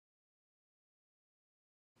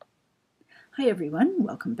Hi everyone,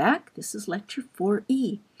 welcome back. This is lecture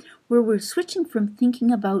 4E, where we're switching from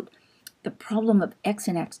thinking about the problem of X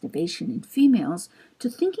inactivation in females to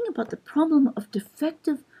thinking about the problem of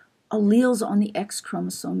defective alleles on the X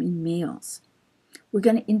chromosome in males. We're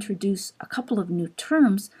going to introduce a couple of new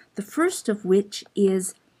terms, the first of which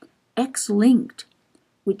is X-linked,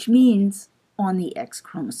 which means on the X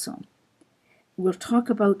chromosome. We'll talk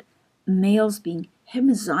about males being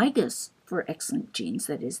homozygous for X-linked genes,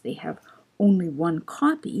 that is, they have only one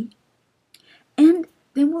copy, and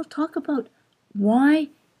then we'll talk about why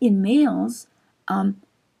in males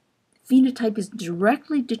phenotype is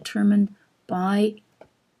directly determined by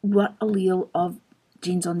what allele of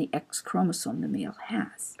genes on the X chromosome the male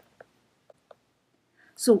has.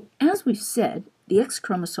 So as we've said, the X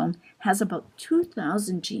chromosome has about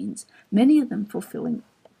 2,000 genes, many of them fulfilling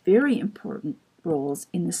very important roles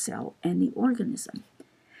in the cell and the organism.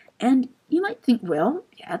 And you might think, well,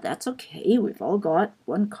 yeah, that's okay. We've all got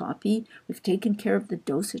one copy. We've taken care of the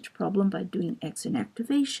dosage problem by doing X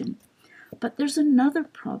inactivation. But there's another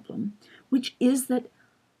problem, which is that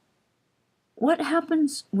what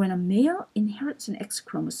happens when a male inherits an X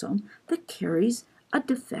chromosome that carries a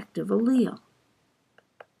defective allele?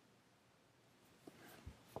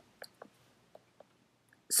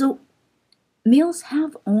 So males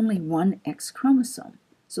have only one X chromosome.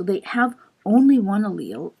 So they have only one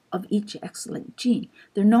allele of each X-linked gene.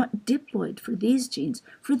 They're not diploid for these genes.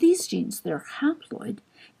 For these genes, they're haploid,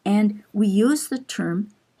 and we use the term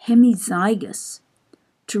hemizygous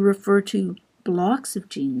to refer to blocks of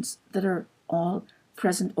genes that are all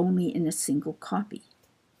present only in a single copy.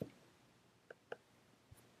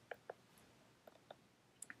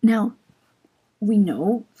 Now, we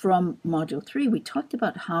know from Module 3, we talked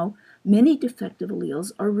about how many defective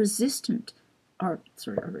alleles are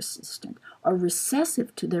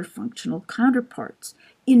recessive to their functional counterparts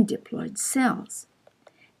in diploid cells.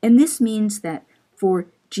 And this means that for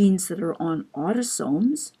genes that are on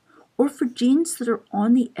autosomes or for genes that are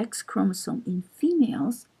on the X chromosome in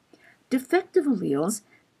females, defective alleles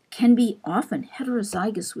can be often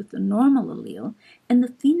heterozygous with the normal allele, and the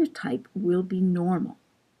phenotype will be normal.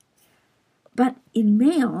 But in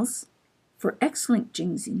males, for X-linked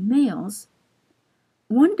genes in males,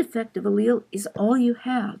 one defective allele is all you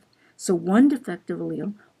have. So one defective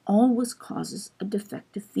allele always causes a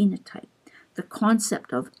defective phenotype. The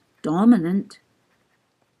concept of dominant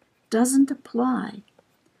doesn't apply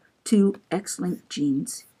to X-linked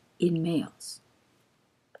genes in males.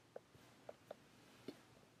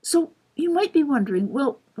 So you might be wondering,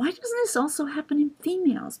 well, why doesn't this also happen in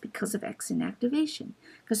females because of X inactivation?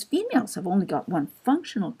 Because females have only got one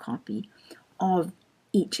functional copy of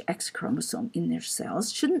each X chromosome in their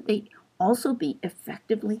cells. Shouldn't they also be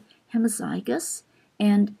effectively homozygous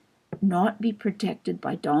and not be protected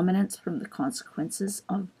by dominance from the consequences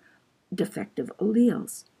of defective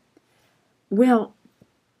alleles? Well,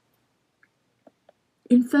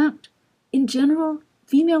 in fact, in general,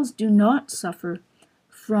 females do not suffer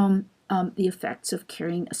from the effects of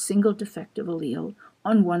carrying a single defective allele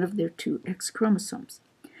on one of their two X chromosomes.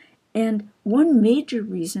 And one major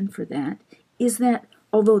reason for that is that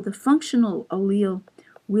although the functional allele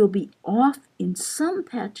will be off in some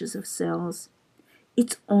patches of cells,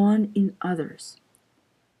 it's on in others.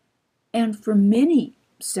 And for many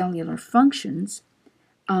cellular functions,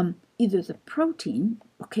 either the protein,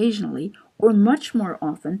 occasionally, or much more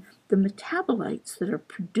often, the metabolites that are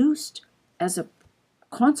produced as a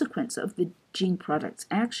consequence of the gene product's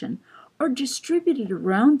action are distributed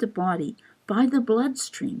around the body by the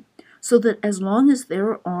bloodstream, so that as long as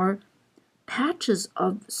there are patches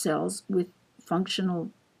of cells with functional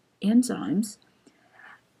enzymes,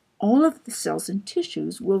 all of the cells and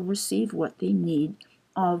tissues will receive what they need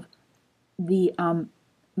of the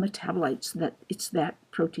metabolites that it's that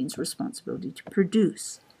protein's responsibility to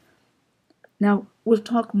produce. Now, we'll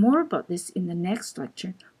talk more about this in the next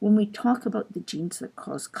lecture when we talk about the genes that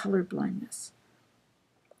cause color blindness.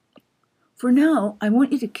 For now, I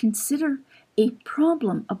want you to consider a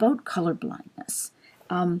problem about color blindness,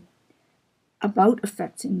 about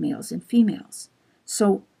effects in males and females.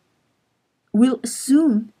 So we'll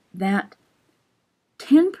assume that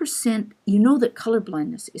 10%, you know that color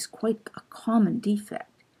blindness is quite a common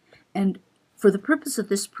defect. And for the purpose of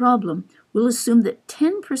this problem, we'll assume that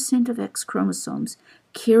 10% of X chromosomes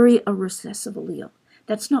carry a recessive allele.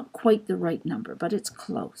 That's not quite the right number, but it's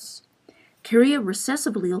close. Carry a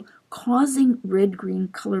recessive allele causing red-green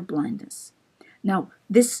color blindness. Now,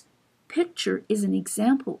 this picture is an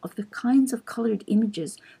example of the kinds of colored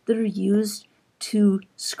images that are used to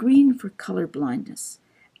screen for color blindness.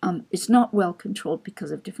 It's not well controlled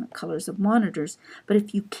because of different colors of monitors, but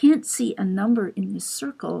if you can't see a number in this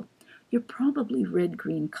circle, you're probably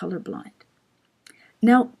red-green colorblind.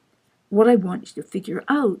 Now, what I want you to figure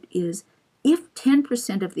out is if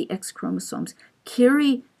 10% of the X chromosomes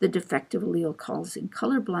carry the defective allele causing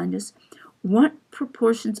color blindness, what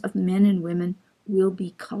proportions of men and women will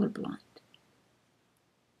be colorblind?